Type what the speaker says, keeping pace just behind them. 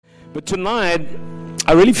But tonight,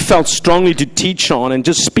 I really felt strongly to teach on and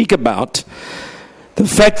just speak about the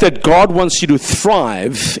fact that God wants you to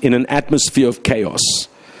thrive in an atmosphere of chaos.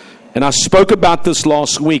 And I spoke about this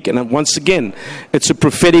last week, and once again, it's a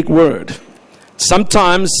prophetic word.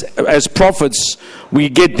 Sometimes, as prophets, we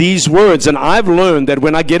get these words, and I've learned that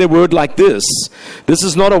when I get a word like this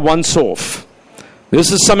is not a once-off. This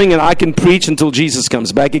is something that I can preach until Jesus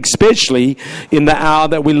comes back, especially in the hour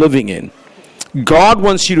that we're living in. God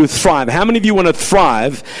wants you to thrive. How many of you want to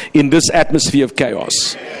thrive in this atmosphere of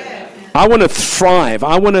chaos? I want to thrive.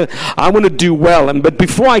 I want to do well. But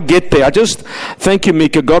before I get there, thank you,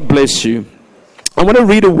 Mika. God bless you. I want to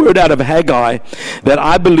read a word out of Haggai that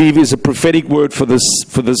I believe is a prophetic word for this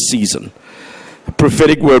season. A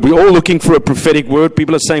prophetic word. We're all looking for a prophetic word.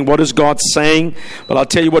 People are saying, what is God saying? Well, I'll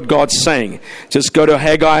tell you what God's saying. Just go to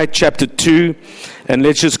Haggai chapter 2, and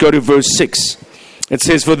let's just go to verse 6. It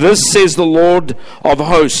says, "For this says the Lord of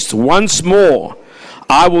hosts, once more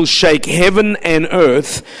I will shake heaven and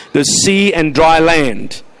earth, the sea and dry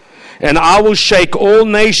land. And I will shake all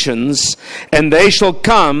nations, and they shall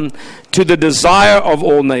come to the desire of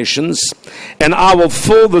all nations. And I will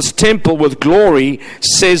fill this temple with glory,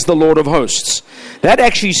 says the Lord of hosts." That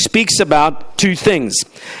actually speaks about two things.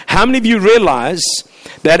 How many of you realize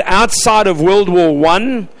that outside of World War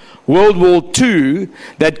I, World War II,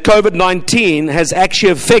 that COVID-19 has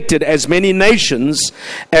actually affected as many nations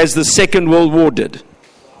as the Second World War did?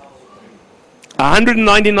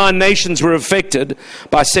 199 nations were affected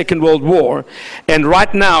by Second World War, and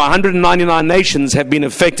right now 199 nations have been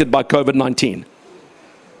affected by COVID-19.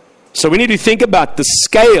 So we need to think about the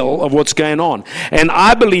scale of what's going on. And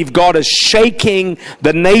I believe God is shaking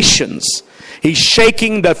the nations. He's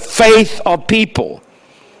shaking the faith of people.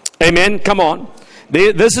 Amen? Come on.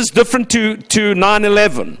 This is different to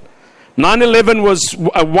 9/11. 9/11 was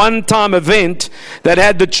a one-time event that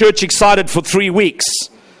had the church excited for 3 weeks.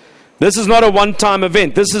 This is not a one-time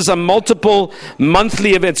event. This is a multiple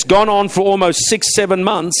monthly event. It's gone on for almost 6-7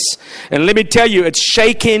 months. And let me tell you, it's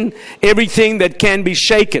shaking everything that can be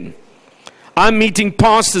shaken. I'm meeting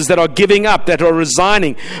pastors that are giving up, that are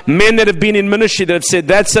resigning, men that have been in ministry that have said,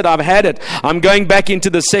 "That's it, I've had it. I'm going back into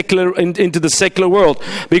the secular world,"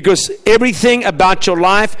 because everything about your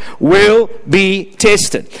life will be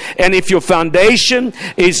tested. And if your foundation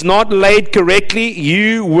is not laid correctly,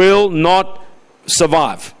 you will not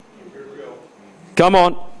survive. Come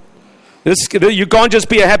on. You can't just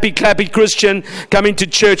be a happy, clappy Christian coming to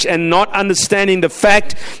church and not understanding the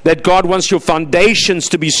fact that God wants your foundations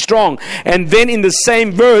to be strong. And then in the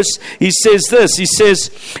same verse, he says this. He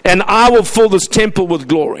says, "And I will fill this temple with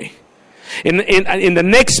glory." In the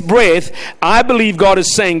next breath, I believe God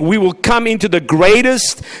is saying we will come into the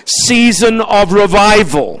greatest season of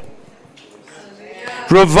revival.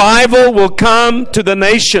 Revival will come to the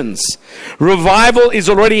nations. Revival is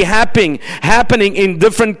already happening in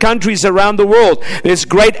different countries around the world. There's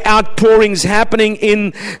great outpourings happening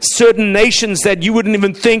in certain nations that you wouldn't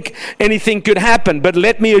even think anything could happen. But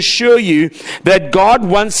let me assure you that God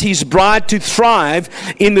wants His bride to thrive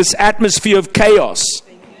in this atmosphere of chaos.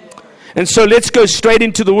 And so let's go straight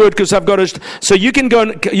into the word, because I've got to. So you can go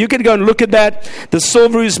and look at that. The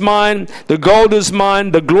silver is mine, the gold is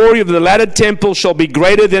mine. The glory of the latter temple shall be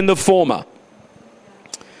greater than the former.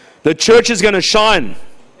 The church is going to shine.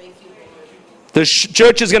 The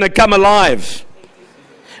church is going to come alive.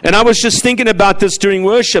 And I was just thinking about this during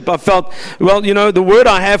worship. I felt, well, the word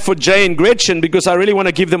I have for Jay and Gretchen, because I really want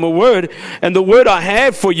to give them a word, and the word I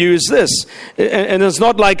have for you is this. And it's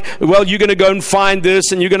not like, well, you're going to go and find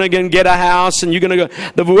this, and you're going to go and get a house, and you're going to go.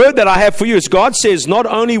 The word that I have for you is God says, not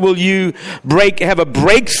only will you have a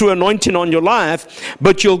breakthrough anointing on your life,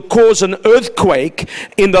 but you'll cause an earthquake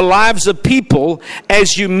in the lives of people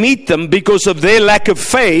as you meet them because of their lack of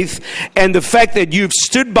faith, and the fact that you've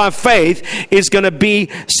stood by faith is going to be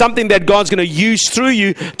something that God's going to use through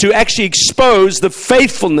you to actually expose the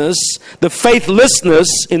faithfulness, the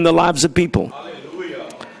faithlessness in the lives of people. Hallelujah.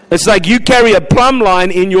 It's like you carry a plumb line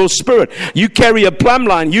in your spirit. You carry a plumb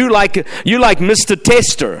line. You like Mr.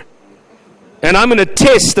 Tester. And I'm going to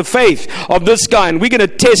test the faith of this guy, and we're going to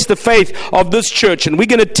test the faith of this church, and we're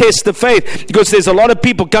going to test the faith, because there's a lot of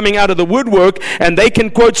people coming out of the woodwork, and they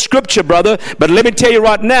can quote scripture, brother, but let me tell you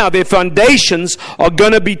right now, their foundations are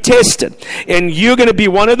going to be tested, and you're going to be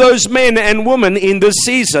one of those men and women in this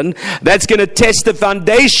season that's going to test the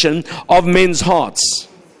foundation of men's hearts.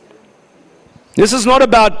 This is not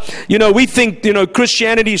about, we think,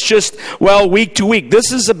 Christianity is just, week to week. This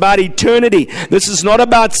is about eternity. This is not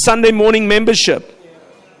about Sunday morning membership.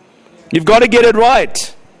 You've got to get it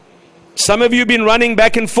right. Some of you have been running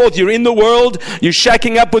back and forth. You're in the world. You're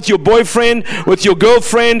shacking up with your boyfriend, with your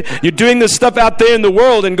girlfriend. You're doing this stuff out there in the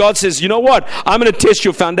world. And God says, you know what? I'm going to test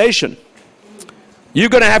your foundation. You're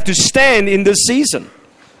going to have to stand in this season.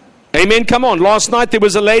 Amen. Come on. Last night there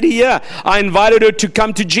was a lady here. I invited her to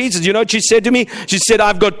come to Jesus. You know what she said to me? She said,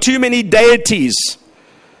 I've got too many deities.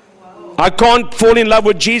 I can't fall in love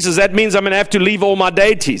with Jesus. That means I'm going to have to leave all my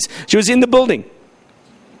deities. She was in the building.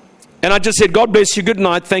 And I just said, God bless you. Good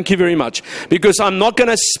night. Thank you very much. Because I'm not going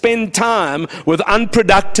to spend time with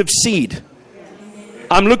unproductive seed.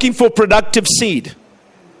 I'm looking for productive seed.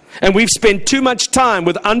 And we've spent too much time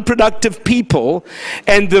with unproductive people.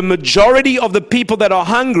 And the majority of the people that are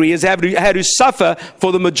hungry has had to suffer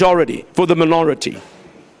for the majority, for the minority.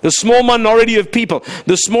 The small minority of people.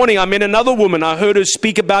 This morning I met another woman. I heard her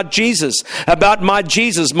speak about Jesus, about my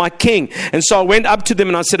Jesus, my King. And so I went up to them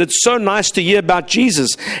and I said, it's so nice to hear about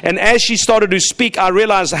Jesus. And as she started to speak, I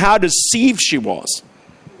realized how deceived she was.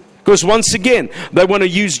 Because once again, they want to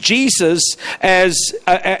use Jesus as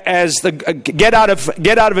the get out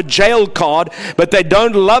of a jail card, but they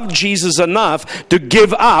don't love Jesus enough to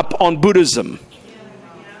give up on Buddhism.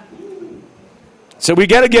 So we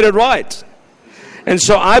got to get it right. And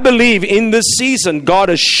so I believe in this season,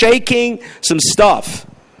 God is shaking some stuff.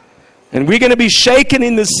 And we're going to be shaken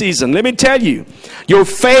in this season. Let me tell you, your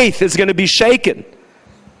faith is going to be shaken.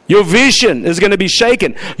 Your vision is going to be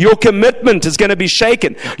shaken. Your commitment is going to be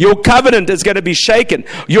shaken. Your covenant is going to be shaken.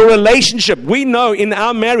 Your relationship. We know in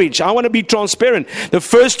our marriage, I want to be transparent. The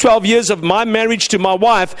first 12 years of my marriage to my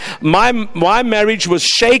wife, my marriage was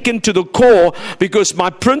shaken to the core because my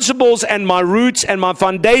principles and my roots and my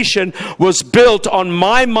foundation was built on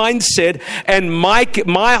my mindset and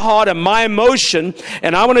my heart and my emotion.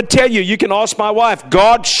 And I want to tell you, you can ask my wife,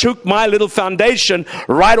 God shook my little foundation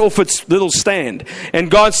right off its little stand.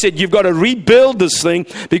 And God said, you've got to rebuild this thing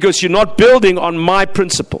because you're not building on my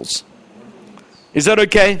principles. Is that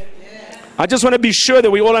okay? I just want to be sure that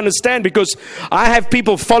we all understand, because I have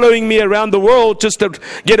people following me around the world just to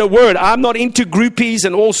get a word. I'm not into groupies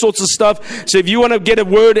and all sorts of stuff. So if you want to get a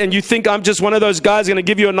word and you think I'm just one of those guys going to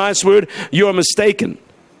give you a nice word, you are mistaken. Do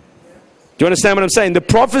you understand what I'm saying? The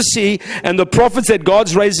prophecy and the prophets that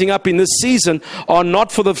God's raising up in this season are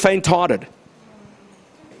not for the faint-hearted.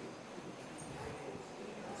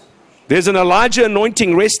 There's an Elijah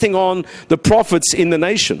anointing resting on the prophets in the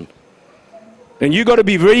nation. And you got to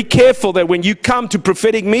be very careful that when you come to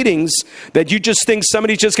prophetic meetings, that you just think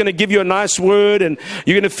somebody's just going to give you a nice word and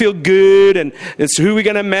you're going to feel good and it's who we're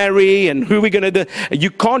going to marry and who we're going to do.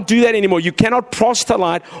 You can't do that anymore. You cannot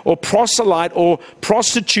proselyte or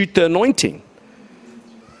prostitute the anointing.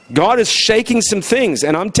 God is shaking some things,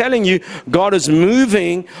 and I'm telling you, God is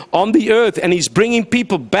moving on the earth and He's bringing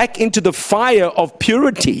people back into the fire of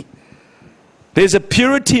purity. There's a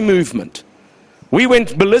purity movement. We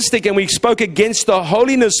went ballistic and we spoke against the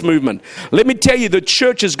holiness movement. Let me tell you, the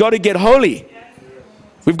church has got to get holy.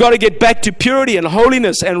 We've got to get back to purity and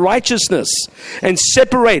holiness and righteousness and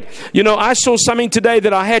separate. You know, I saw something today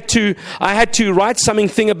that I had to write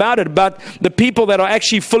something about it, about the people that are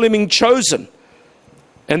actually filming Chosen.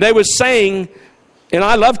 And they were saying, and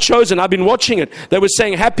I love Chosen, I've been watching it. They were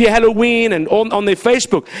saying Happy Halloween and on their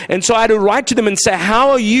Facebook. And so I had to write to them and say,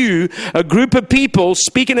 how are you, a group of people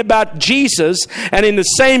speaking about Jesus, and in the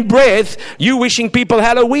same breath, you wishing people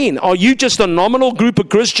Halloween? Are you just a nominal group of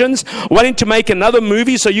Christians wanting to make another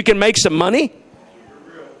movie so you can make some money?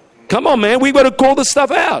 Come on, man, we've got to call this stuff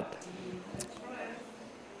out.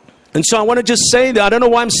 And so I want to just say that, I don't know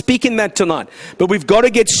why I'm speaking that tonight, but we've got to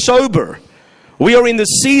get sober. We are in the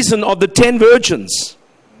season of the 10 virgins.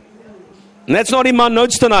 And that's not in my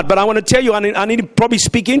notes tonight, but I want to tell you, I need to probably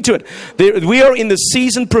speak into it. We are in the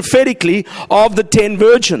season prophetically of the 10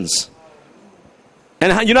 virgins.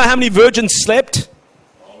 And you know how many virgins slept?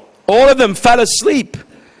 All of them fell asleep.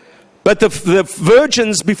 But the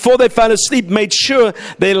virgins, before they fell asleep, made sure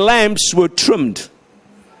their lamps were trimmed.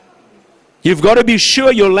 You've got to be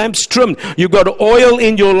sure your lamp's trimmed. You've got oil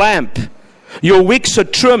in your lamp. Your wicks are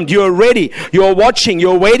trimmed. You're ready. You're watching.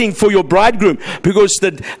 You're waiting for your bridegroom, because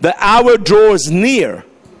the hour draws near.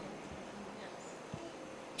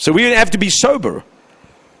 So we have to be sober.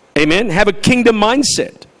 Amen. Have a kingdom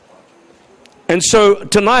mindset. And so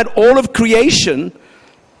tonight, all of creation,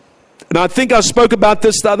 and I think I spoke about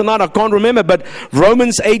this the other night, I can't remember, but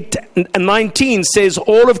Romans 8:19 says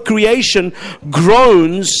all of creation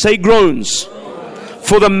groans, say groans,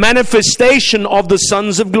 for the manifestation of the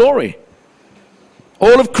sons of glory.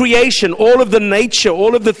 All of creation, all of the nature,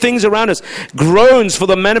 all of the things around us groans for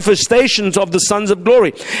the manifestations of the sons of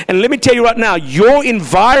glory. And let me tell you right now, your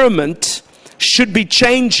environment should be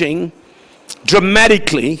changing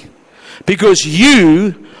dramatically. Because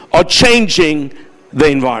you are changing the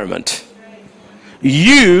environment.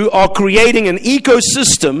 You are creating an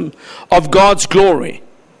ecosystem of God's glory.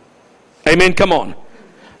 Amen. Come on.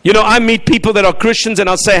 You know, I meet people that are Christians and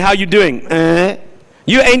I'll say, how you doing?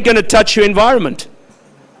 You ain't going to touch your environment.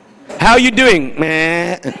 How you doing?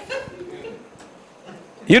 I'm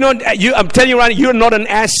telling you right, you're not an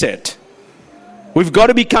asset. We've got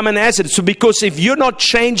to become an asset. So because if you're not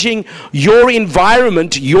changing your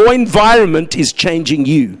environment is changing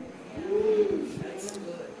you.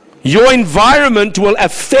 Your environment will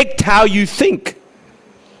affect how you think.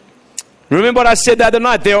 Remember what I said the other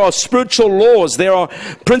night? There are spiritual laws. There are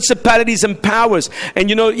principalities and powers. And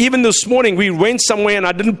you know, even this morning we went somewhere and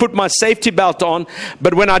I didn't put my safety belt on.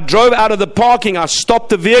 But when I drove out of the parking, I stopped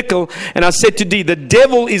the vehicle and I said to Dee, the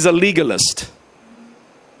devil is a legalist.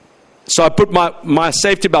 So I put my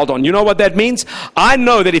safety belt on. You know what that means? I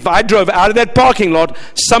know that if I drove out of that parking lot,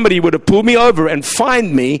 somebody would have pulled me over and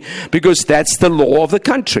fined me, because that's the law of the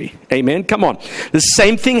country. Amen? Come on. The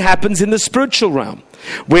same thing happens in the spiritual realm.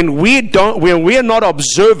 When we are not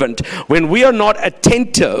observant, when we are not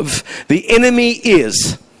attentive, the enemy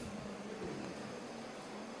is.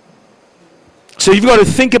 So you've got to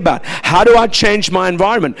think about, how do I change my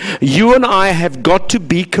environment? You and I have got to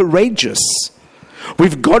be courageous.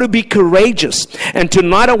 We've got to be courageous. And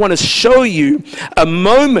tonight I want to show you a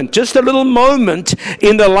moment, just a little moment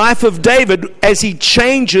in the life of David as he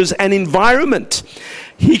changes an environment.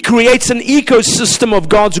 He creates an ecosystem of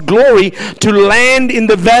God's glory to land in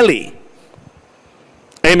the valley.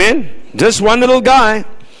 Amen? Just one little guy.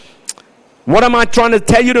 What am I trying to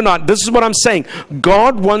tell you tonight? This is what I'm saying.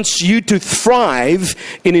 God wants you to thrive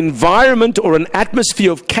in an environment or an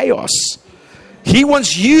atmosphere of chaos. He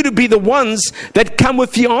wants you to be the ones that come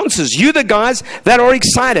with the answers. You the guys that are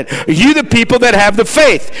excited. You the people that have the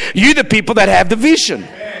faith. You the people that have the vision.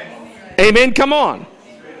 Amen. Come on.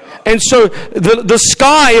 And so the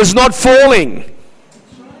sky is not falling.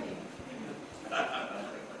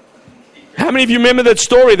 How many of you remember that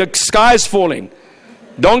story? The sky is falling.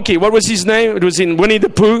 Donkey, what was his name? It was in Winnie the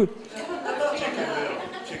Pooh.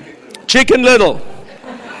 Chicken Little.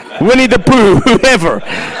 Winnie the Pooh, whoever.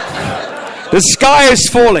 The sky is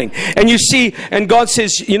falling. And you see, and God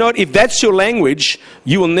says, you know what, if that's your language,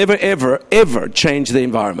 you will never, ever, ever change the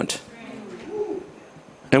environment.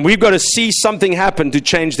 And we've got to see something happen to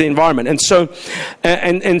change the environment. And so,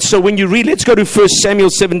 and so when you read, let's go to 1 Samuel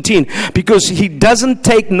 17, because he doesn't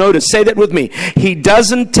take notice. Say that with me. He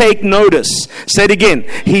doesn't take notice. Say it again.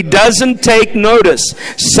 He doesn't take notice.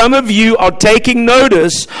 Some of you are taking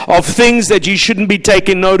notice of things that you shouldn't be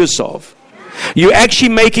taking notice of. You're actually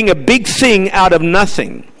making a big thing out of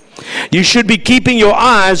nothing. You should be keeping your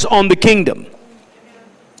eyes on the kingdom.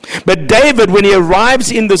 But David, when he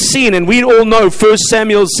arrives in the scene, and we all know 1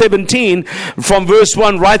 Samuel 17 from verse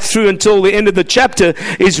 1 right through until the end of the chapter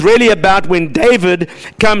is really about when David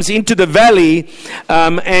comes into the valley,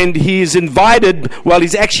 and he is invited, well,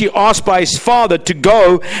 he's actually asked by his father to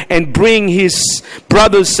go and bring his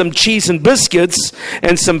brothers some cheese and biscuits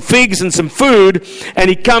and some figs and some food, and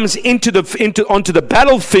he comes onto the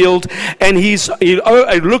battlefield, and he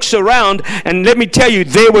looks around, and let me tell you,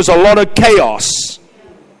 there was a lot of chaos.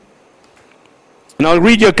 And I'll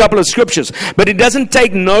read you a couple of scriptures. But he doesn't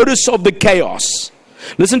take notice of the chaos.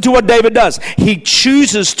 Listen to what David does. He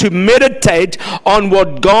chooses to meditate on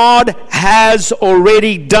what God has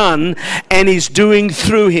already done and is doing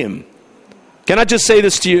through him. Can I just say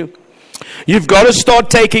this to you? You've got to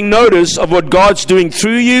start taking notice of what God's doing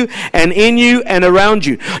through you and in you and around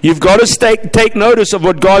you. You've got to take notice of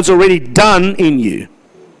what God's already done in you.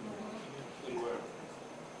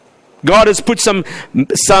 God has put some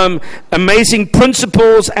amazing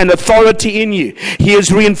principles and authority in you. He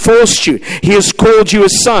has reinforced you. He has called you a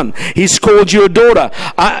son. He's called you a daughter.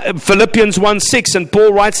 Philippians 1:6, and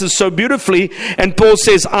Paul writes this so beautifully, and Paul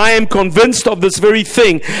says, I am convinced of this very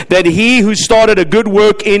thing, that he who started a good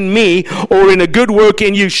work in me, or in a good work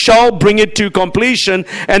in you, shall bring it to completion.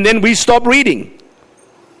 And then we stop reading.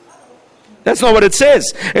 That's not what it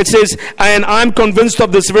says. It says, and I'm convinced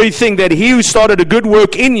of this very thing, that he who started a good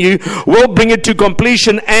work in you will bring it to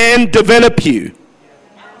completion and develop you.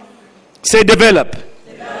 Say develop.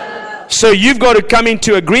 So you've got to come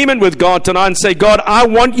into agreement with God tonight and say, God, I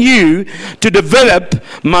want you to develop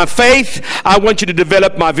my faith. I want you to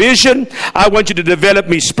develop my vision. I want you to develop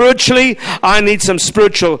me spiritually. I need some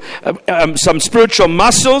spiritual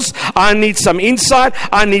muscles. I need some insight.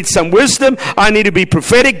 I need some wisdom. I need to be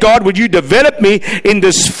prophetic. God, would you develop me in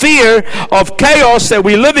the sphere of chaos that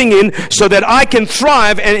we're living in, so that I can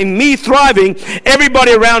thrive, and in me thriving,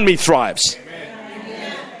 everybody around me thrives.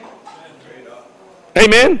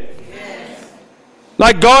 Amen?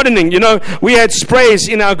 Like gardening, we had sprays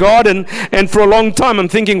in our garden, and for a long time I'm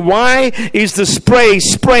thinking, why is the spray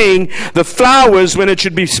spraying the flowers when it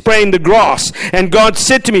should be spraying the grass? And God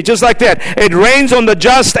said to me, just like that, it rains on the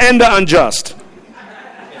just and the unjust.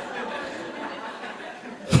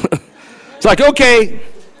 It's like, okay,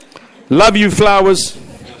 love you, flowers.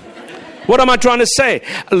 What am I trying to say?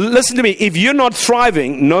 Listen to me. If you're not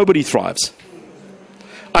thriving, nobody thrives.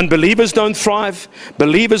 Unbelievers don't thrive.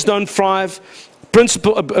 Believers don't thrive.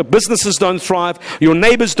 Businesses don't thrive. Your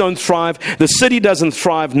neighbors don't thrive. The city doesn't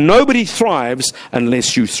thrive. Nobody thrives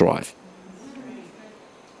unless you thrive.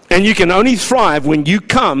 And you can only thrive when you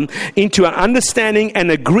come into an understanding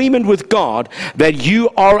and agreement with God that you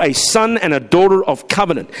are a son and a daughter of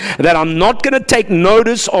covenant. That I'm not going to take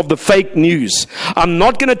notice of the fake news. I'm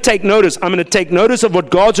not going to take notice. I'm going to take notice of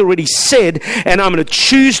what God's already said, and I'm going to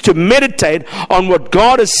choose to meditate on what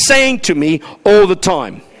God is saying to me all the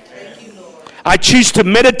time. I choose to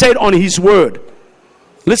meditate on His Word.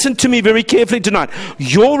 Listen to me very carefully tonight.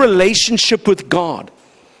 Your relationship with God.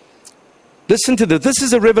 Listen to this. This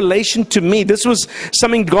is a revelation to me. This was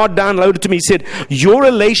something God downloaded to me. He said, your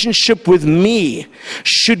relationship with me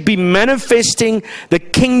should be manifesting the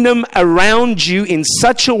kingdom around you in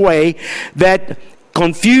such a way that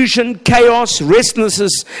confusion, chaos,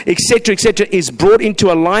 restlessness, etc., is brought into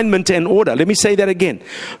alignment and order. Let me say that again.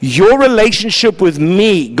 Your relationship with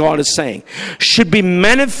me, God is saying, should be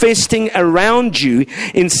manifesting around you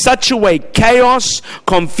in such a way chaos,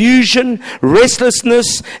 confusion,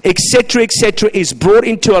 restlessness, etc., is brought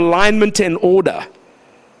into alignment and order.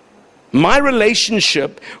 My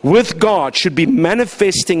relationship with God should be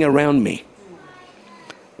manifesting around me.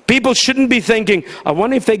 People shouldn't be thinking, I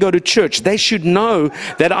wonder if they go to church. They should know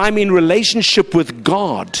that I'm in relationship with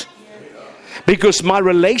God, because my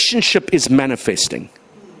relationship is manifesting.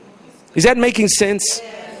 Is that making sense?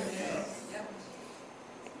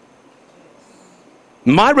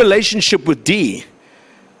 My relationship with D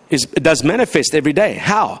does manifest every day.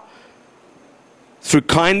 How? Through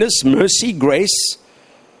kindness, mercy, grace,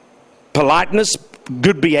 politeness,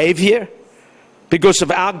 good behavior. Because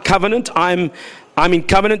of our covenant, I'm in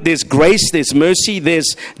covenant. There's grace, there's mercy,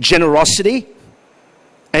 there's generosity.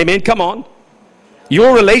 Amen. Come on.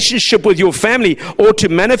 Your relationship with your family ought to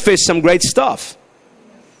manifest some great stuff.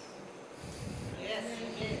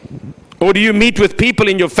 Or do you meet with people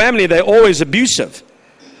in your family, they're always abusive?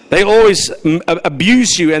 They always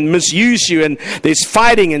abuse you and misuse you, and there's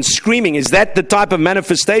fighting and screaming. Is that the type of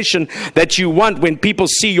manifestation that you want when people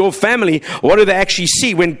see your family? What do they actually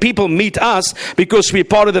see? When people meet us, because we're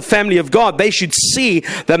part of the family of God, they should see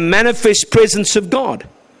the manifest presence of God.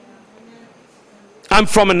 I'm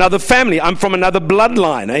from another family. I'm from another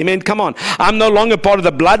bloodline. Amen. Come on. I'm no longer part of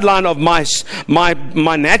the bloodline of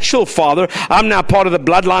my natural father. I'm now part of the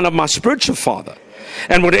bloodline of my spiritual father.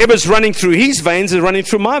 And whatever's running through his veins is running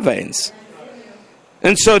through my veins.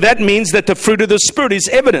 And so that means that the fruit of the Spirit is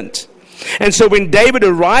evident. And so when David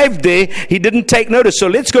arrived there, he didn't take notice. So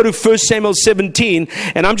let's go to 1 Samuel 17.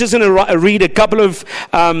 And I'm just going to read a couple of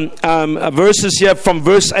verses here from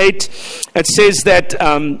verse 8. It says that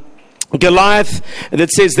Goliath, that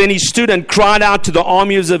says, then he stood and cried out to the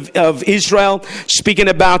armies of Israel, speaking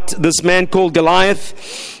about this man called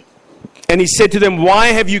Goliath. And he said to them, why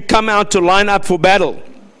have you come out to line up for battle?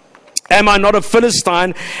 Am I not a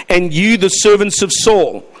Philistine, and you the servants of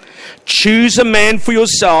Saul? Choose a man for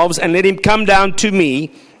yourselves and let him come down to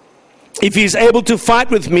me. If he is able to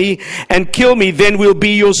fight with me and kill me, then we'll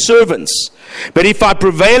be your servants. But if I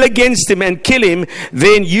prevail against him and kill him,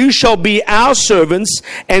 then you shall be our servants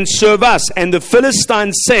and serve us. And the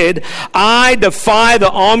Philistine said, I defy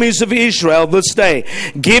the armies of Israel this day.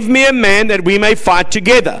 Give me a man that we may fight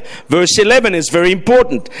together. Verse 11 is very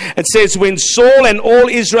important. It says, when Saul and all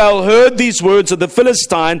Israel heard these words of the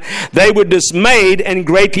Philistine, they were dismayed and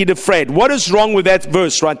greatly afraid. What is wrong with that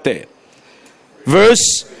verse right there?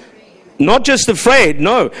 Verse not just afraid,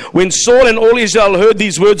 no. When Saul and all Israel heard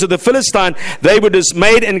these words of the Philistine, they were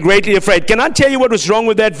dismayed and greatly afraid. Can I tell you what was wrong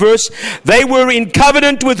with that verse? They were in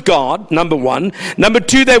covenant with God, number one. Number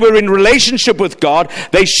two, they were in relationship with God.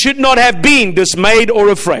 They should not have been dismayed or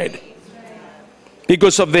afraid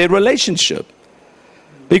because of their relationship,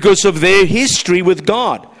 because of their history with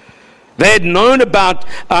God. They had known about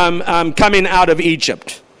coming out of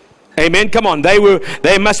Egypt. Amen. Come on.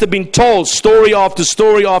 They must have been told story after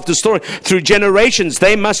story after story through generations.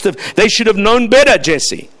 They should have known better,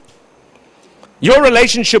 Jesse. Your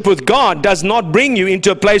relationship with God does not bring you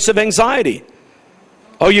into a place of anxiety.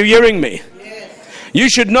 Are you hearing me? Yes. You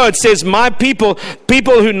should know, it says, my people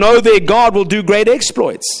who know their God will do great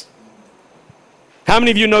exploits. How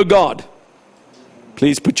many of you know God?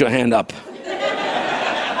 Please put your hand up.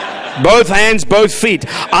 Both hands, both feet.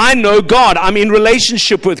 I know God. I'm in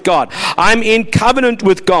relationship with God. I'm in covenant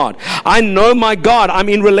with God. I know my God. I'm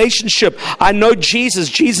in relationship. I know Jesus.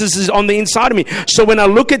 Jesus is on the inside of me. So when I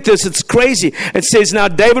look at this, it's crazy. It says, now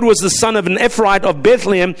David was the son of an Ephraite of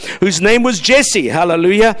Bethlehem, whose name was Jesse.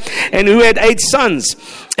 Hallelujah. And who had 8 sons.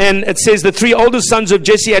 And it says the 3 oldest sons of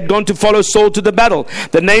Jesse had gone to follow Saul to the battle.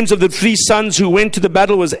 The names of the 3 sons who went to the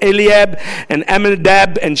battle was Eliab and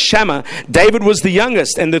Amminadab and Shammah. David was the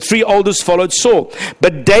youngest, and the 3 oldest followed Saul.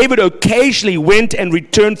 But David occasionally went and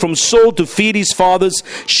returned from Saul to feed his father's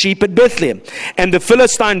sheep at Bethlehem. And the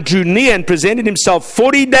Philistine drew near and presented himself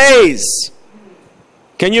 40 days.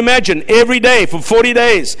 Can you imagine? Every day for 40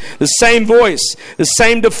 days, the same voice, the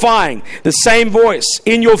same defying, the same voice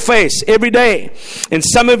in your face every day. And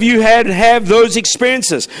some of you have those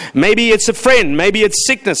experiences. Maybe it's a friend, maybe it's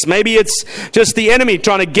sickness, maybe it's just the enemy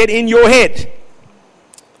trying to get in your head.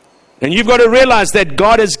 And you've got to realize that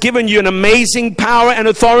God has given you an amazing power and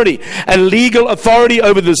authority, a legal authority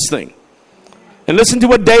over this thing. And listen to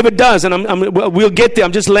what David does, and we'll get there.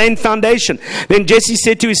 I'm just laying foundation. Then Jesse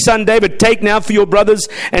said to his son David, take now for your brothers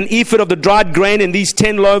an ephod of the dried grain and these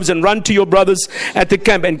 10 loaves, and run to your brothers at the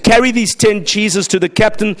camp, and carry these 10 cheeses to the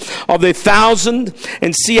captain of their 1,000,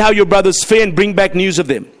 and see how your brothers fare, and bring back news of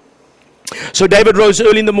them. So David rose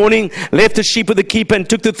early in the morning, left the sheep with the keeper, and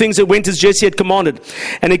took the things that went as Jesse had commanded.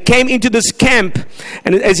 And it came into this camp,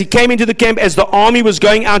 and as he came into the camp, as the army was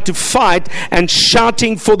going out to fight and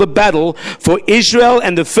shouting for the battle, for Israel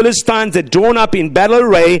and the Philistines had drawn up in battle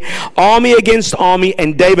array, army against army,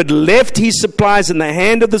 and David left his supplies in the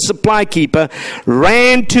hand of the supply keeper,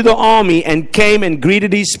 ran to the army, and came and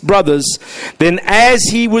greeted his brothers. Then as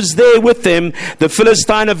he was there with them, the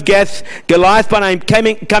Philistine of Gath, Goliath by name,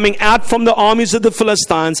 coming out from the armies of the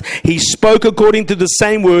Philistines, he spoke according to the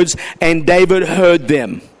same words, and David heard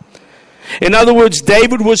them. In other words,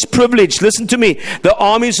 David was privileged. Listen to me. The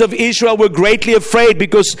armies of Israel were greatly afraid,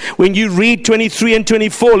 because when you read 23 and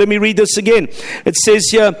 24, let me read this again. It says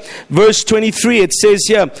here, verse 23, it says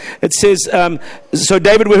here, so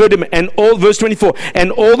David heard him, and all, verse 24,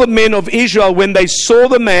 and all the men of Israel, when they saw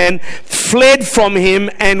the man, fled from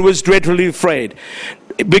him and was dreadfully afraid.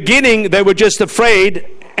 Beginning, they were just afraid,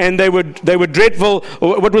 and they were dreadful.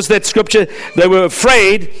 What was that scripture? They were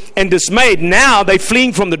afraid and dismayed. Now they're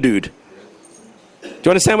fleeing from the dude. Do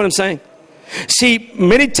you understand what I'm saying? See,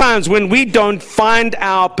 many times when we don't find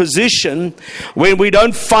our position, when we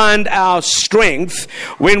don't find our strength,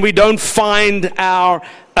 when we don't find our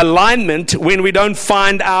alignment, when we don't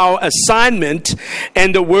find our assignment,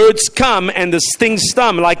 and the words come and the things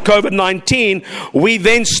stum like COVID-19, we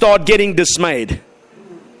then start getting dismayed.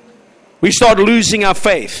 We start losing our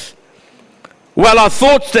faith. Well, I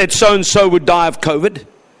thought that so-and-so would die of COVID. And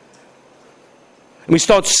we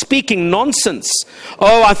start speaking nonsense.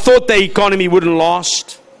 Oh, I thought the economy wouldn't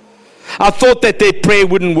last. I thought that their prayer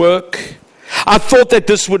wouldn't work. I thought that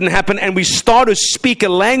this wouldn't happen. And we start to speak a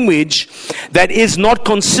language that is not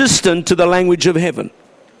consistent to the language of heaven.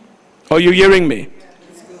 Are you hearing me?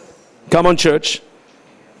 Come on, church.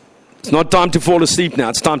 It's not time to fall asleep now.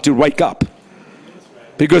 It's time to wake up.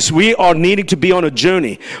 Because we are needing to be on a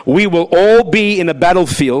journey. We will all be in a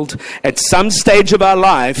battlefield at some stage of our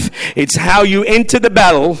life. It's how you enter the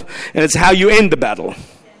battle, and it's how you end the battle.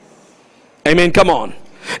 Amen. Come on.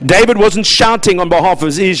 David wasn't shouting on behalf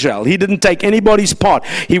of Israel. He didn't take anybody's part.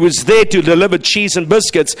 He was there to deliver cheese and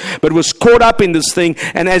biscuits, but was caught up in this thing.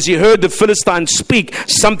 And as he heard the Philistines speak,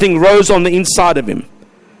 something rose on the inside of him.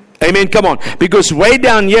 Amen. Come on. Because way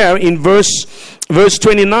down here in verse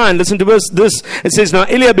 29, listen to this. It says, Now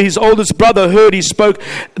Eliab, his oldest brother, heard when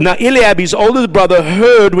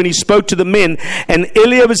he spoke to the men, and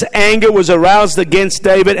Eliab's anger was aroused against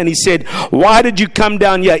David, and he said, why did you come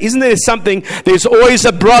down here? Isn't there something? There's always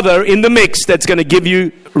a brother in the mix that's going to give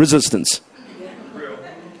you resistance.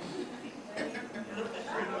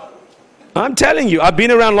 I'm telling you, I've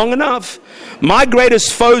been around long enough. My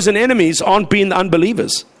greatest foes and enemies aren't being the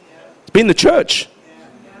unbelievers. It's been the church.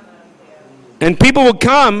 And people will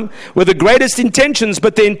come with the greatest intentions,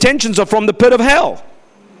 but the intentions are from the pit of hell.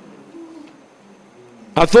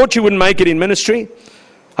 I thought you wouldn't make it in ministry.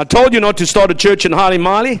 I told you not to start a church in Harley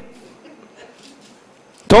Marley.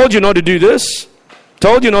 Told you not to do this.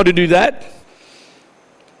 Told you not to do that.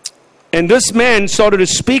 And this man started to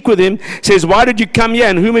speak with him, says, why did you come here,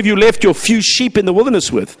 and whom have you left your few sheep in the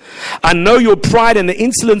wilderness with? I know your pride and the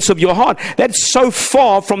insolence of your heart. That's so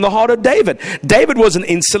far from the heart of David. David wasn't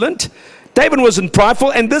insolent. David wasn't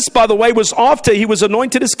prideful. And this, by the way, was after he was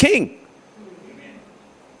anointed as king.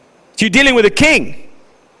 So you're dealing with a king.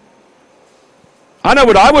 I know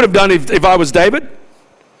what I would have done if I was David.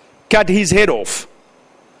 Cut his head off.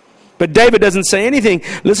 But David doesn't say anything.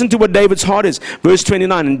 Listen to what David's heart is. Verse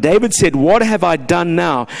 29. And David said, what have I done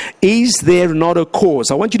now? Is there not a cause?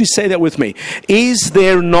 I want you to say that with me. Is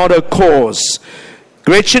there not a cause?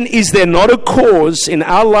 Gretchen, is there not a cause in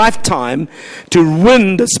our lifetime to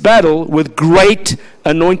win this battle with great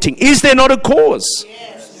anointing? Is there not a cause?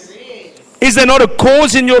 Is there not a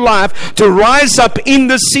cause in your life to rise up in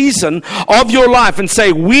the season of your life and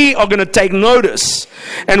say, we are going to take notice,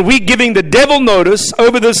 and we're giving the devil notice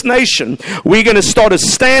over this nation. We're going to start a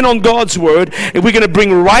stand on God's word, and we're going to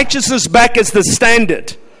bring righteousness back as the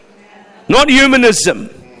standard. Not humanism.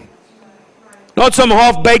 Not some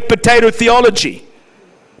half-baked potato theology.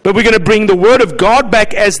 But we're going to bring the word of God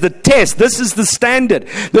back as the test. This is the standard.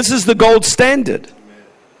 This is the gold standard.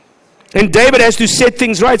 And David has to set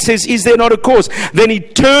things right. Says, is there not a cause? Then he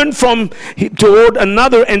turned toward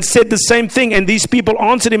another and said the same thing. And these people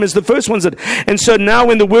answered him as the first ones did. And so now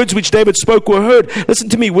when the words which David spoke were heard, listen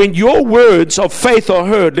to me, when your words of faith are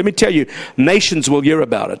heard, let me tell you, nations will hear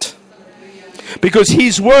about it. Because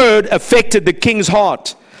his word affected the king's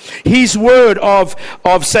heart. His word of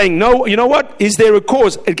saying, no, you know what? Is there a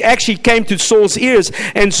cause? It actually came to Saul's ears.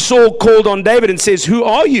 And Saul called on David and says, who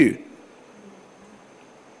are you?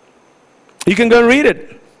 You can go and read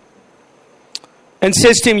it. And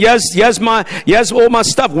says to him, here's all my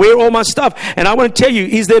stuff. Where all my stuff? And I want to tell you,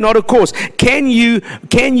 is there not a cause? Can you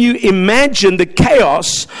imagine the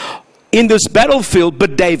chaos in this battlefield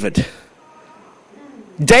but David?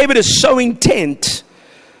 David is so intent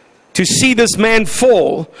to see this man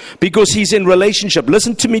fall because he's in relationship.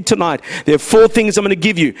 Listen to me tonight. There are 4 things I'm going to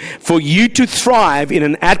give you. For you to thrive in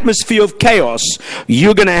an atmosphere of chaos,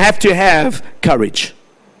 you're going to have courage.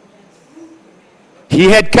 He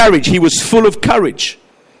had courage. He was full of courage.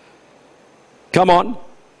 Come on.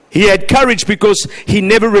 He had courage because he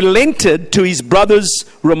never relented to his brother's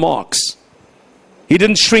remarks. He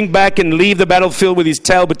didn't shrink back and leave the battlefield with his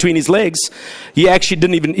tail between his legs. He actually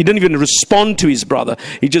didn't even respond to his brother.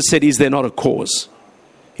 He just said, is there not a cause?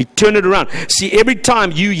 He turned it around. See, every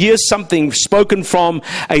time you hear something spoken from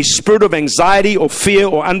a spirit of anxiety or fear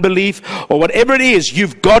or unbelief or whatever it is,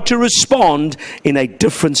 you've got to respond in a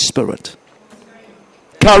different spirit.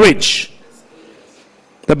 Courage.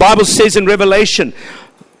 The Bible says in Revelation,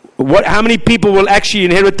 how many people will actually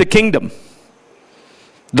inherit the kingdom?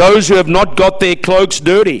 Those who have not got their cloaks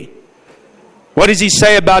dirty. What does he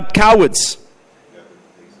say about cowards?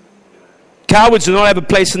 Cowards do not have a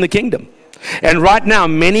place in the kingdom. And right now,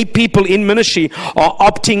 many people in ministry are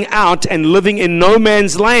opting out and living in no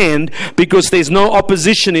man's land because there's no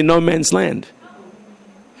opposition in no man's land.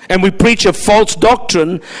 And we preach a false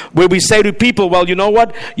doctrine where we say to people, well, you know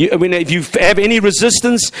what? If you have any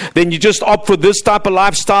resistance, then you just opt for this type of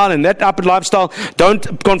lifestyle and that type of lifestyle.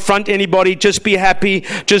 Don't confront anybody. Just be happy.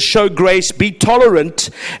 Just show grace. Be tolerant.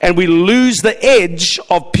 And we lose the edge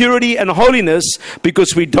of purity and holiness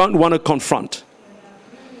because we don't want to confront.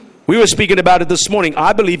 We were speaking about it this morning.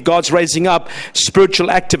 I believe God's raising up spiritual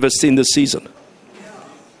activists in this season.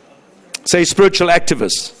 Say spiritual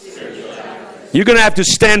activists. You're going to have to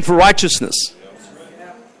stand for righteousness.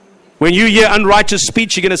 When you hear unrighteous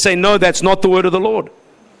speech, you're going to say, no, that's not the word of the Lord.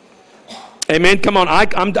 Amen. Come on.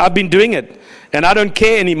 I've been doing it. And I don't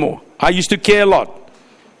care anymore. I used to care a lot.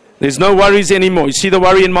 There's no worries anymore. You see the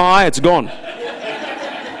worry in my eye? It's gone.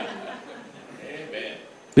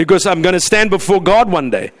 Because I'm going to stand before God one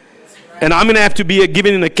day. And I'm going to have to be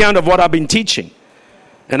giving an account of what I've been teaching.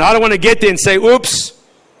 And I don't want to get there and say, oops.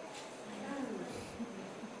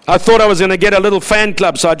 I thought I was going to get a little fan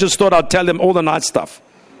club, so I just thought I'd tell them all the nice stuff.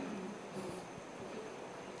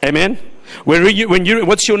 Amen.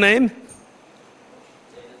 What's your name?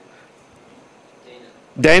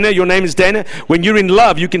 Dana. Your name is Dana. When you're in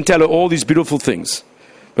love, you can tell her all these beautiful things.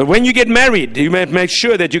 But when you get married, you may make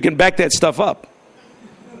sure that you can back that stuff up.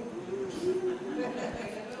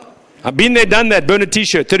 I've been there, done that. Burn a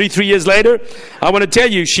t-shirt. 33 years later, I want to tell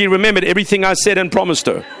you, she remembered everything I said and promised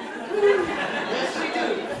her.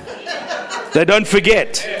 They don't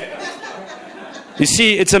forget. You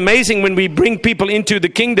see, it's amazing when we bring people into the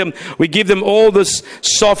kingdom, we give them all this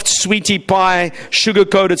soft, sweetie pie,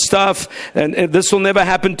 sugar-coated stuff, and this will never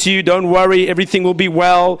happen to you. Don't worry, everything will be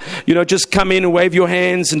well. Just come in and wave your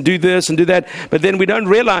hands and do this and do that. But then we don't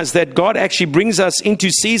realize that God actually brings us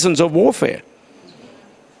into seasons of warfare.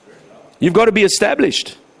 You've got to be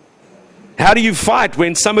established. How do you fight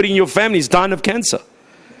when somebody in your family is dying of cancer?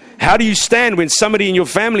 How do you stand when somebody in your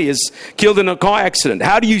family is killed in a car accident?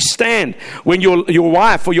 How do you stand when your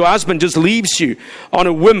wife or your husband just leaves you on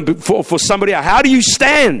a whim for somebody else? How do you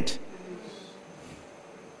stand?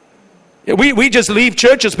 We just leave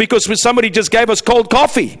churches because somebody just gave us cold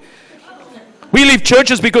coffee. We leave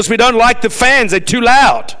churches because we don't like the fans. They're too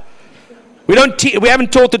loud. We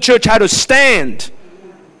haven't taught the church how to stand.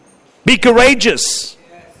 Be courageous.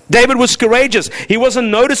 David was courageous. He wasn't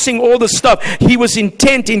noticing all the stuff. He was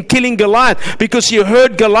intent in killing Goliath because he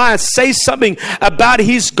heard Goliath say something about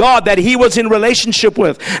his God that he was in relationship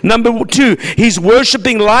with. Number 2, his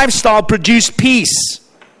worshiping lifestyle produced peace.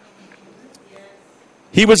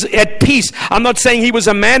 He was at peace. I'm not saying he was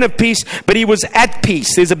a man of peace, but he was at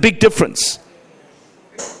peace. There's a big difference.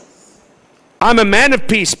 I'm a man of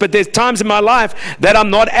peace, but there's times in my life that I'm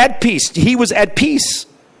not at peace. He was at peace.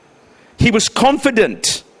 He was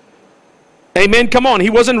confident. Amen. Come on. He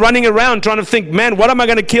wasn't running around trying to think, man, what am I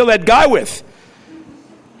going to kill that guy with?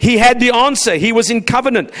 He had the answer. He was in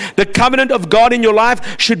covenant. The covenant of God in your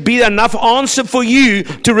life should be enough answer for you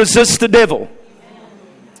to resist the devil.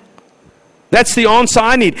 That's the answer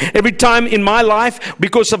I need. Every time in my life,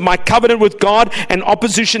 because of my covenant with God, and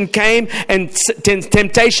opposition came, and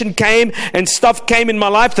temptation came, and stuff came in my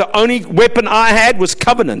life, the only weapon I had was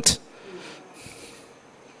covenant.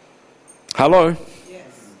 Hello?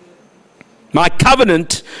 My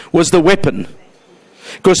covenant was the weapon.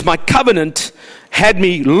 Because my covenant had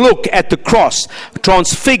me look at the cross,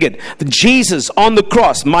 transfigured, Jesus on the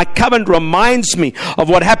cross. My covenant reminds me of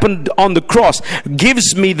what happened on the cross,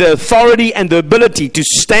 gives me the authority and the ability to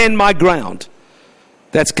stand my ground.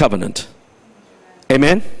 That's covenant.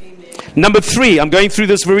 Amen? Number 3, I'm going through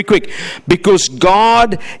this very quick. Because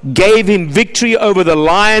God gave him victory over the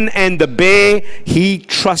lion and the bear, he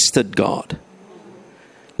trusted God.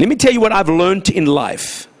 Let me tell you what I've learned in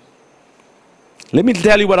life. Let me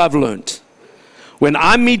tell you what I've learned. When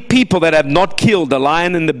I meet people that have not killed the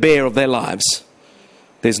lion and the bear of their lives,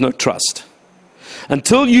 there's no trust.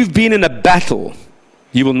 Until you've been in a battle,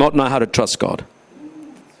 you will not know how to trust God.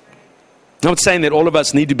 I'm not saying that all of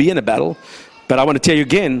us need to be in a battle, but I want to tell you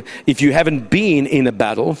again, if you haven't been in a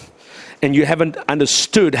battle and you haven't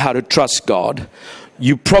understood how to trust God,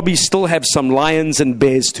 you probably still have some lions and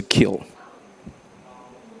bears to kill.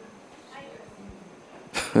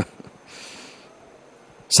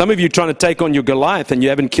 Some of you are trying to take on your Goliath and you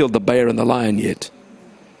haven't killed the bear and the lion yet.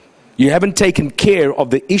 You haven't taken care of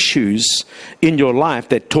the issues in your life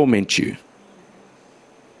that torment you.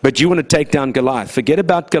 But you want to take down Goliath. Forget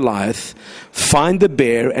about Goliath. Find the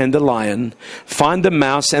bear and the lion. Find the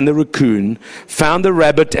mouse and the raccoon. Find the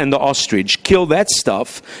rabbit and the ostrich. Kill that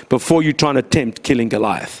stuff before you try to attempt killing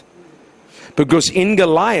Goliath. Because in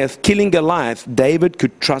Goliath, killing Goliath, David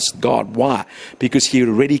could trust God. Why? Because he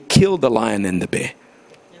already killed the lion and the bear.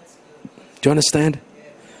 Do you understand?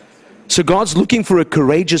 So God's looking for a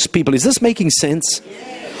courageous people. Is this making sense?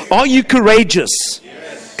 Yes. Are you courageous?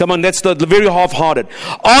 Yes. Come on, that's the very half-hearted.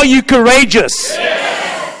 Are you courageous?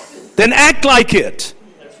 Yes. Then act like it.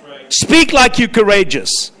 That's right. Speak like you're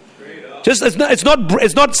courageous. Just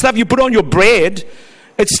it's not stuff you put on your bread.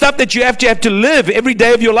 It's stuff that you have to live every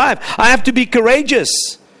day of your life. I have to be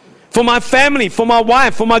courageous. For my family, for my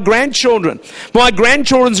wife, for my grandchildren, for my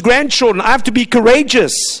grandchildren's grandchildren. I have to be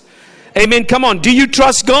courageous. Amen. Come on. Do you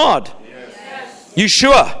trust God? Yes. You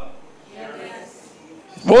sure? Yes.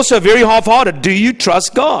 Also very half-hearted. Do you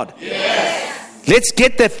trust God? Yes. Let's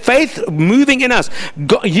get that faith moving in us.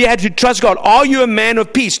 You have to trust God. Are you a man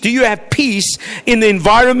of peace? Do you have peace in the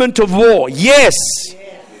environment of war? Yes.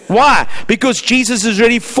 Why? Because Jesus has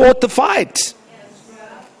already fought the fight.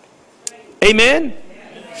 Amen.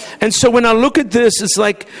 And so when I look at this, it's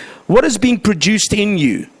like, what is being produced in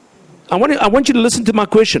you? I want you to listen to my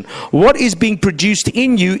question. What is being produced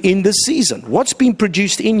in you in this season? What's being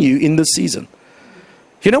produced in you in this season?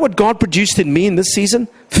 You know what God produced in me in this season?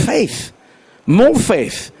 Faith. More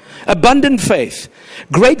faith. Abundant faith.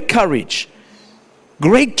 Great courage.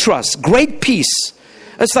 Great trust. Great peace.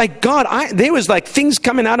 It's like, God, there was like things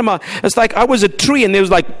coming out of it's like I was a tree and there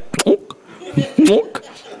was like,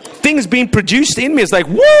 things being produced in me. It's like,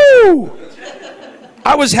 woo!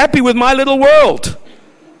 I was happy with my little world.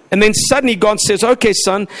 And then suddenly God says, okay,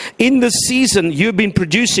 son, in this season, you've been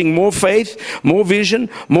producing more faith, more vision,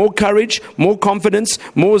 more courage, more confidence,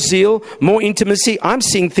 more zeal, more intimacy. I'm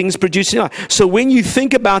seeing things producing. So when you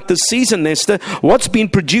think about this season, Nestor, what's been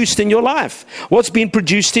produced in your life? What's been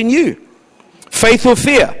produced in you? Faith or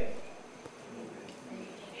fear?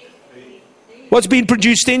 What's been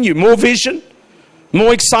produced in you? More vision?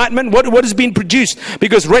 More excitement? What has been produced?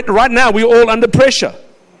 Because right now, we're all under pressure.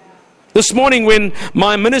 This morning when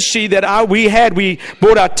my ministry that we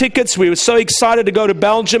bought our tickets. We were so excited to go to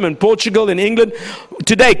Belgium and Portugal and England.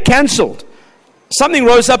 Today, cancelled. Something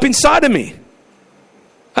rose up inside of me.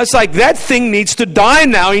 I was like, that thing needs to die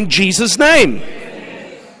now in Jesus' name.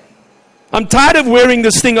 I'm tired of wearing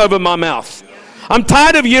this thing over my mouth. I'm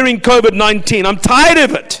tired of hearing COVID-19. I'm tired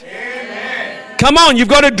of it. Amen. Come on, you've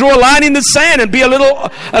got to draw a line in the sand and be a little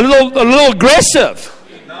aggressive.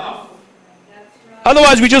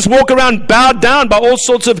 Otherwise, we just walk around bowed down by all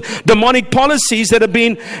sorts of demonic policies that have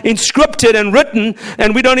been inscripted and written,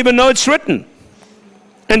 and we don't even know it's written.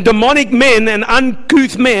 And demonic men and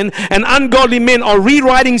uncouth men and ungodly men are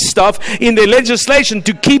rewriting stuff in their legislation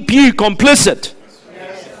to keep you complicit.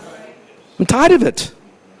 I'm tired of it.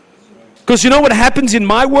 Because you know what happens in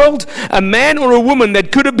my world? A man or a woman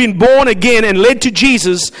that could have been born again and led to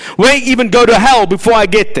Jesus will even go to hell before I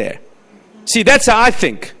get there. See, that's how I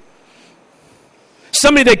think.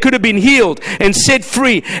 Somebody that could have been healed and set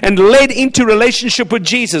free and led into relationship with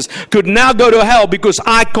Jesus could now go to hell because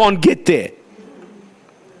I can't get there.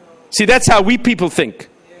 See, that's how we people think.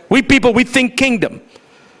 We think kingdom.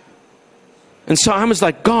 And so I was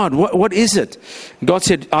like, God, what is it? God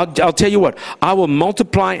said, I'll tell you what. I will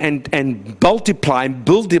multiply and multiply and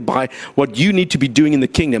build by what you need to be doing in the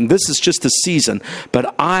kingdom. This is just a season.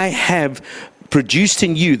 But I have produced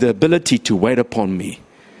in you the ability to wait upon me.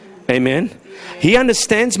 Amen. He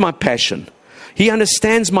understands my passion. He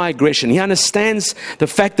understands my aggression. He understands the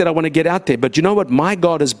fact that I want to get out there. But you know what? My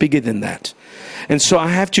God is bigger than that. And so I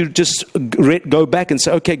have to just go back and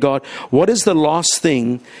say, okay, God, what is the last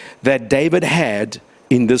thing that David had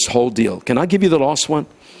in this whole deal? Can I give you the last one?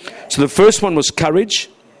 So the first one was courage.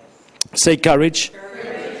 Say courage.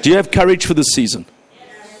 Do you have courage for the season?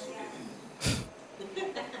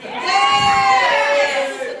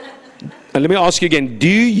 And let me ask you again, do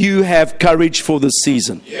you have courage for the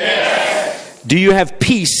season? Yes. Do you have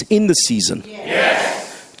peace in the season?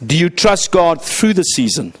 Yes. Do you trust God through the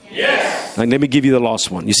season? Yes. And let me give you the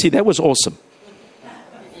last one. You see, that was awesome.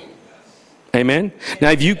 Amen.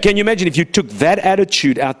 Now, can you imagine if you took that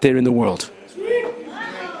attitude out there in the world?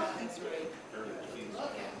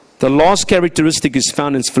 The last characteristic is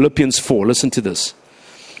found in Philippians 4. Listen to this.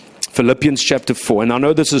 Philippians chapter 4. And I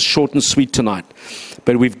know this is short and sweet tonight,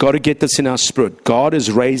 but we've got to get this in our spirit. God is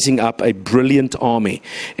raising up a brilliant army,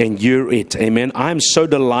 and you're it. Amen. I'm so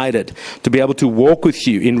delighted to be able to walk with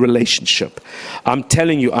you in relationship. I'm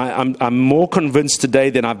telling you, I'm more convinced today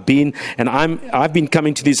than I've been. And I've been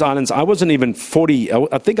coming to these islands. I wasn't even 40.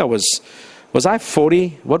 I think I was I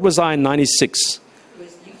 40? What was I in 96?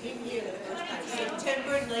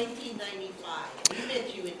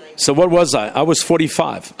 So what was I? I was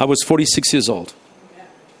 45. I was 46 years old.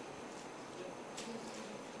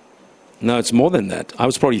 No, it's more than that. I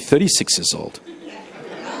was probably 36 years old.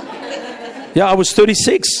 Yeah, I was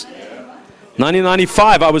 36.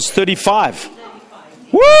 1995, I was 35.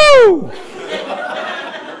 Woo!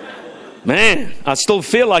 Man, I still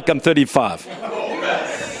feel like I'm 35.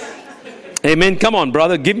 Amen. Come on,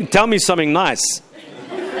 brother. Tell me something nice.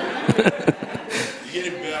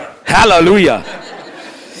 Hallelujah.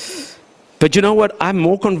 But you know what? I'm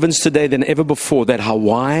more convinced today than ever before that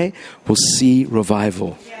Hawaii will see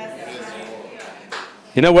revival.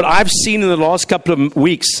 You know what I've seen in the last couple of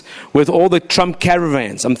weeks with all the Trump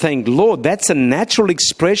caravans? I'm thinking, Lord, that's a natural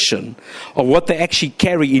expression of what they actually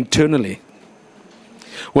carry internally.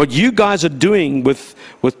 What you guys are doing with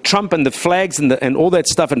Trump and the flags and all that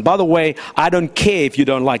stuff. And by the way, I don't care if you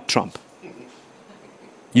don't like Trump.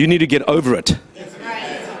 You need to get over it.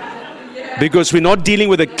 Because we're not dealing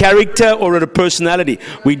with a character or a personality.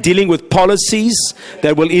 We're dealing with policies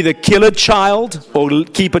that will either kill a child or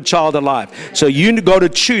keep a child alive. So you got to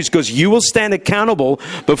choose, because you will stand accountable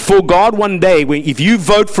before God one day if you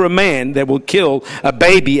vote for a man that will kill a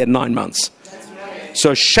baby at 9 months.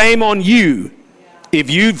 So shame on you if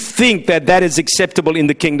you think that is acceptable in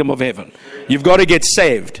the kingdom of heaven. You've got to get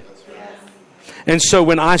saved. And so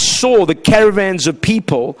when I saw the caravans of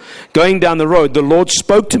people going down the road, the Lord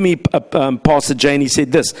spoke to me, Pastor Jane. He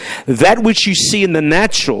said this: that which you see in the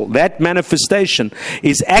natural, that manifestation,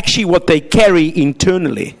 is actually what they carry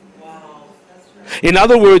internally. In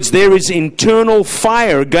other words, there is internal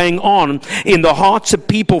fire going on in the hearts of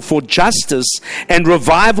people for justice and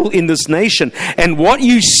revival in this nation. And what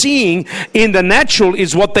you're seeing in the natural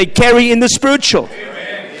is what they carry in the spiritual.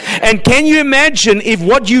 And can you imagine if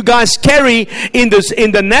what you guys carry in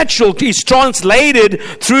the natural is translated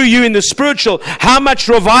through you in the spiritual, how much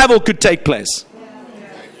revival could take place?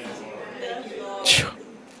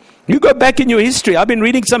 You go back in your history. I've been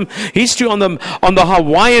reading some history on the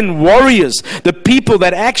Hawaiian warriors, the people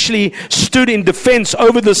that actually stood in defense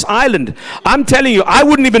over this island. I'm telling you, I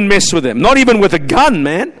wouldn't even mess with them, not even with a gun,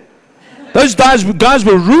 man. Those guys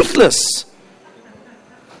were ruthless.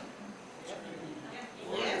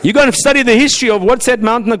 You're going to study the history of what's that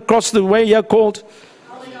mountain across the way here called?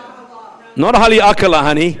 Not Haleakala,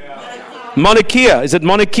 honey. Mauna Kea. Is it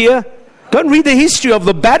Mauna Kea? Go and read the history of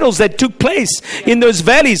the battles that took place in those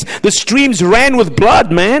valleys. The streams ran with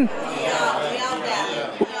blood, man.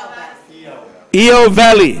 Eo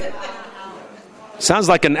Valley. Sounds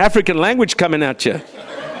like an African language coming out here.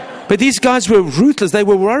 But these guys were ruthless. They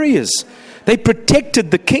were warriors. They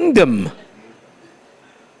protected the kingdom.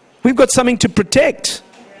 We've got something to protect.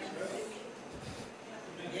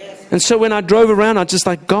 And so when I drove around, I was just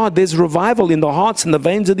like, God, there's revival in the hearts and the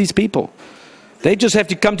veins of these people. They just have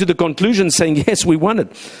to come to the conclusion saying, yes, we want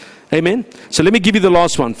it. Amen. So let me give you the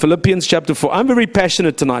last one. Philippians chapter 4. I'm very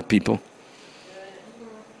passionate tonight, people.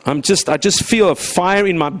 I just feel a fire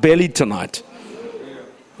in my belly tonight.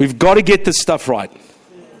 We've got to get this stuff right.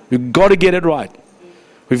 We've got to get it right.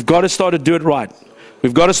 We've got to start to do it right.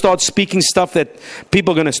 We've got to start speaking stuff that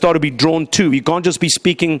people are going to start to be drawn to. You can't just be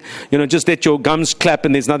speaking, just let your gums clap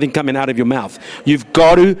and there's nothing coming out of your mouth. You've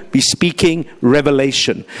got to be speaking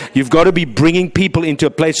revelation. You've got to be bringing people into a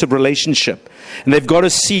place of relationship. And they've got to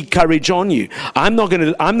see courage on you. I'm not going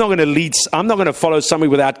to follow somebody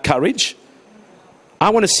without courage. I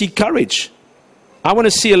want to see courage. I want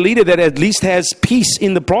to see a leader that at least has peace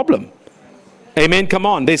in the problem. Amen. Come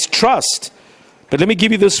on. There's trust. But let me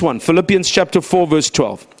give you this one. Philippians chapter 4 verse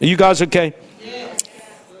 12. Are you guys okay? Yes.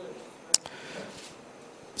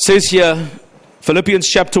 It says here, Philippians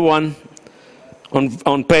chapter 1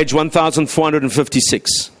 on page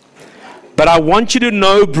 1456. But I want you to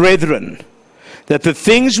know, brethren, that the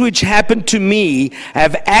things which happened to me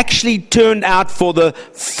have actually turned out for the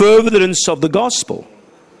furtherance of the gospel.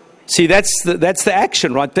 See, that's the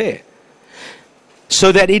action right there.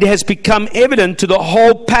 So that it has become evident to the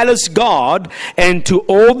whole palace guard and to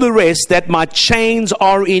all the rest that my chains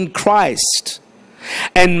are in Christ.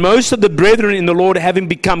 And most of the brethren in the Lord, having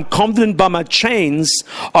become confident by my chains,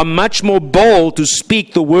 are much more bold to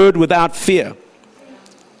speak the word without fear.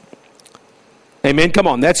 Amen. Come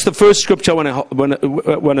on. That's the first scripture I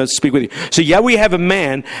want to speak with you. So yeah, we have a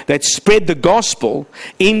man that spread the gospel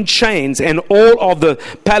in chains, and all of the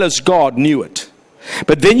palace guard knew it.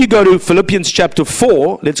 But then you go to Philippians chapter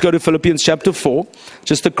 4. Let's go to Philippians chapter 4,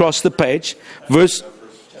 just across the page.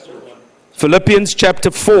 Philippians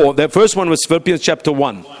chapter 4. The first one was Philippians chapter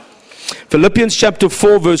 1. Philippians chapter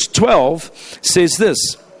 4 verse 12 says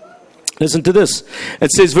this. Listen to this.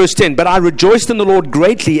 It says verse 10, but I rejoiced in the Lord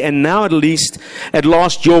greatly, and now at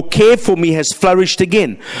last your care for me has flourished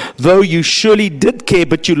again. Though you surely did care,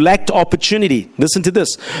 but you lacked opportunity. Listen to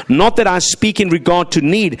this. Not that I speak in regard to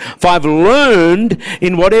need, for I've learned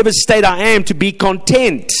in whatever state I am to be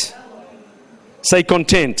content. Say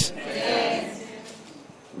content. Yes.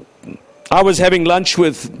 I was having lunch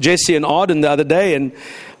with Jesse and Arden the other day, and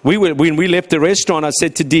when we left the restaurant, I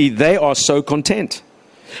said to Dee, they are so content.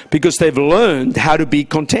 Because they've learned how to be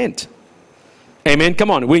content. Amen. Come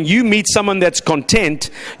on. When you meet someone that's content,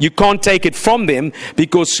 you can't take it from them,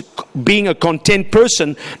 because being a content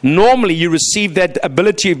person, normally you receive that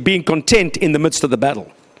ability of being content in the midst of the battle.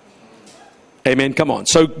 Amen. Come on.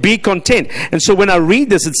 So be content. And so when I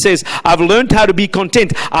read this, it says, I've learned how to be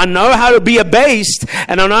content. I know how to be abased,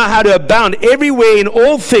 and I know how to abound. Everywhere in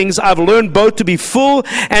all things, I've learned both to be full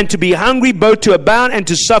and to be hungry, both to abound and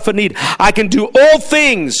to suffer need. I can do all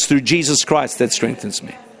things through Jesus Christ that strengthens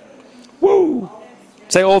me. Woo.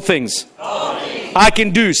 Say all things. All things. I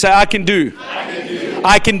can do. Say I can do. I can do.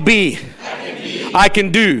 I can be. I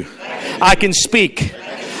can do. I can speak.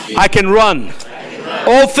 I can run.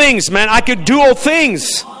 All things, man. I could do all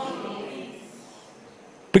things.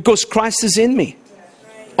 Because Christ is in me.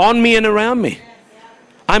 On me and around me.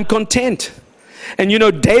 I'm content. And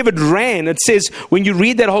David ran. It says, when you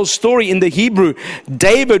read that whole story in the Hebrew,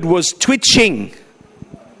 David was twitching.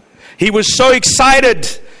 He was so excited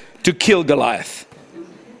to kill Goliath.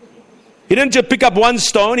 He didn't just pick up one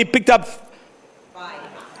stone. He picked up 5.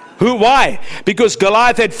 Who? Why? Because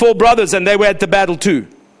Goliath had 4 brothers and they were at the battle too.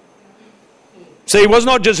 So he was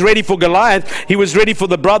not just ready for Goliath, he was ready for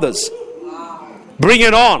the brothers. Bring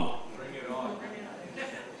it on.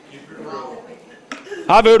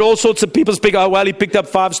 I've heard all sorts of people speak, he picked up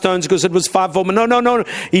 5 stones because it was 5 for me. No.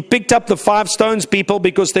 He picked up the 5 stones, people,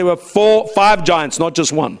 because there were 5 giants, not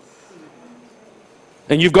just one.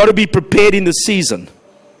 And you've got to be prepared in the season.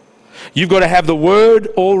 You've got to have the word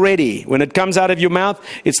already. When it comes out of your mouth,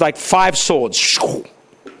 it's like 5 swords.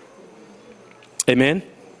 Amen.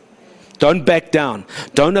 Don't back down.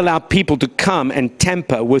 Don't allow people to come and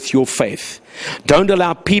tamper with your faith. Don't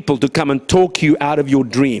allow people to come and talk you out of your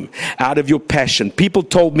dream, out of your passion. People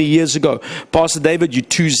told me years ago, Pastor David, you're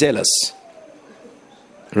too zealous.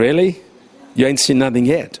 Really? You ain't seen nothing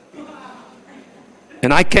yet.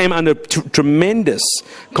 And I came under tremendous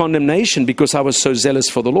condemnation because I was so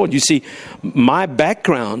zealous for the Lord. You see, my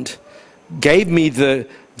background gave me the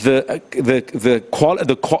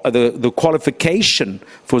qualification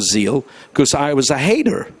for zeal, because I was a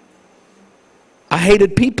hater. I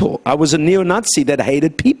hated people. I was a neo-Nazi that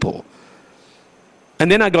hated people.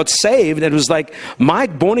 And then I got saved. It was like my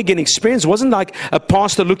born-again experience wasn't like a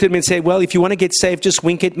pastor looked at me and said, well, if you want to get saved, just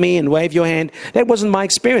wink at me and wave your hand. That wasn't my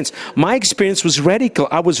experience. My experience was radical.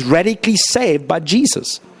 I was radically saved by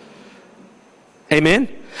Jesus. Amen?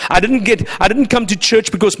 I didn't come to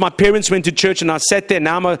church because my parents went to church and I sat there.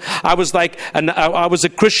 Now I was a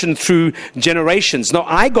Christian through generations. No,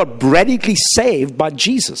 I got radically saved by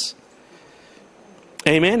Jesus.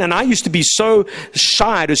 Amen. And I used to be so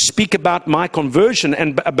shy to speak about my conversion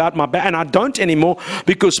and about and I don't anymore,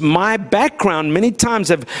 because my background many times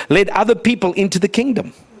have led other people into the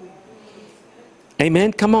kingdom.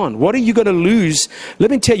 Amen. Come on. What are you going to lose? Let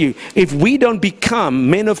me tell you, if we don't become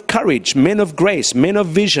men of courage, men of grace, men of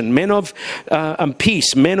vision, men of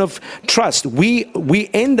peace, men of trust, we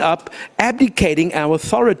end up abdicating our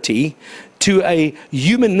authority to a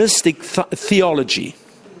humanistic theology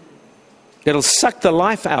that'll suck the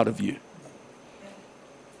life out of you.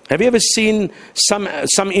 Have you ever seen some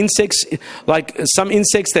insects, like some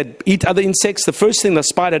insects that eat other insects? The first thing the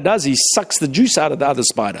spider does, he sucks the juice out of the other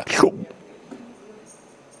spider.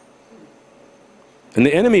 And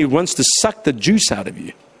the enemy wants to suck the juice out of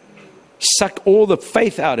you, suck all the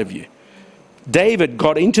faith out of you. David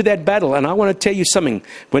got into that battle, and I want to tell you something.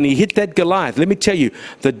 When he hit that Goliath, let me tell you,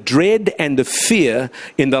 the dread and the fear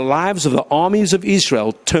in the lives of the armies of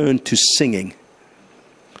Israel turned to singing.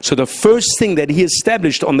 So the first thing that he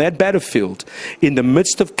established on that battlefield in the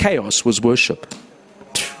midst of chaos was worship.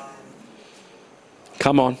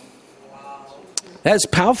 Come on. That's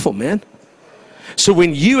powerful, man. So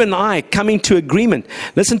when you and I come into agreement,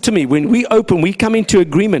 listen to me, when we come into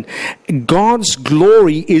agreement, God's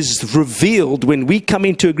glory is revealed when we come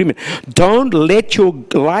into agreement. Don't let your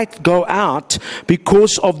light go out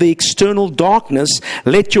because of the external darkness.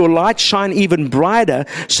 Let your light shine even brighter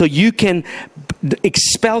so you can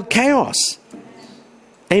expel chaos.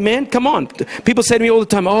 Amen. Come on. People say to me all the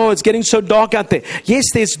time, oh, it's getting so dark out there.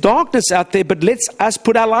 Yes, there's darkness out there, but let's us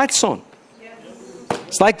put our lights on.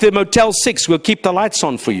 It's like the Motel 6. We'll keep the lights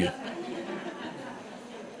on for you.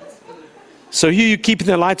 So who are you keeping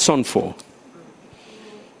the lights on for?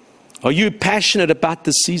 Are you passionate about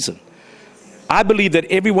this season? I believe that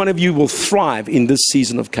every one of you will thrive in this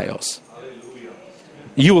season of chaos.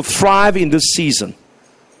 You will thrive in this season.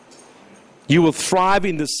 You will thrive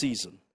in this season.